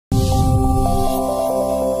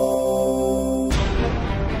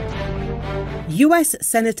US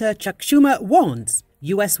Senator Chuck Schumer warns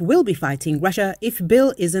US will be fighting Russia if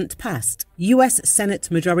bill isn't passed. US Senate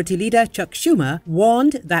Majority Leader Chuck Schumer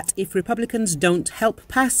warned that if Republicans don't help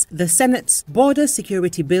pass the Senate's border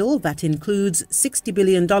security bill that includes $60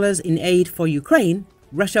 billion in aid for Ukraine,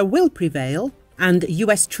 Russia will prevail and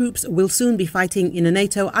US troops will soon be fighting in a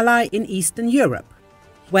NATO ally in Eastern Europe.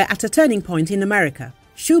 We're at a turning point in America,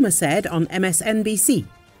 Schumer said on MSNBC.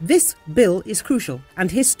 This bill is crucial, and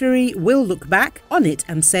history will look back on it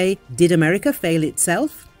and say, did America fail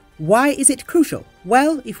itself? Why is it crucial?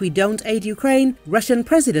 Well, if we don't aid Ukraine, Russian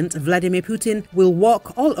President Vladimir Putin will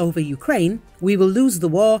walk all over Ukraine, we will lose the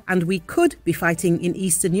war, and we could be fighting in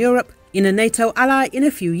Eastern Europe in a NATO ally in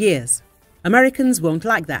a few years. Americans won't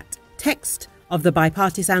like that. Text of the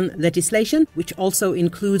bipartisan legislation, which also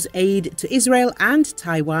includes aid to Israel and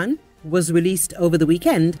Taiwan, was released over the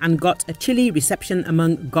weekend and got a chilly reception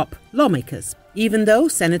among GOP lawmakers. Even though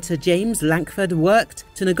Senator James Lankford worked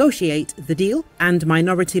to negotiate the deal and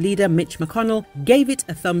Minority Leader Mitch McConnell gave it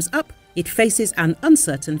a thumbs up, it faces an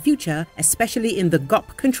uncertain future, especially in the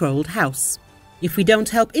GOP-controlled House. If we don't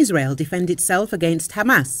help Israel defend itself against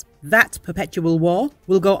Hamas, that perpetual war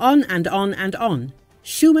will go on and on and on.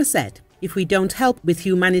 Schumer said, if we don't help with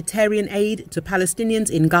humanitarian aid to Palestinians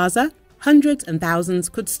in Gaza, hundreds and thousands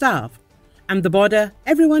could starve. And the border,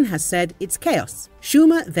 everyone has said it's chaos.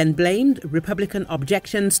 Schumer then blamed Republican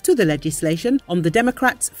objections to the legislation on the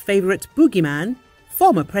Democrats' favorite boogeyman,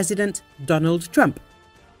 former President Donald Trump.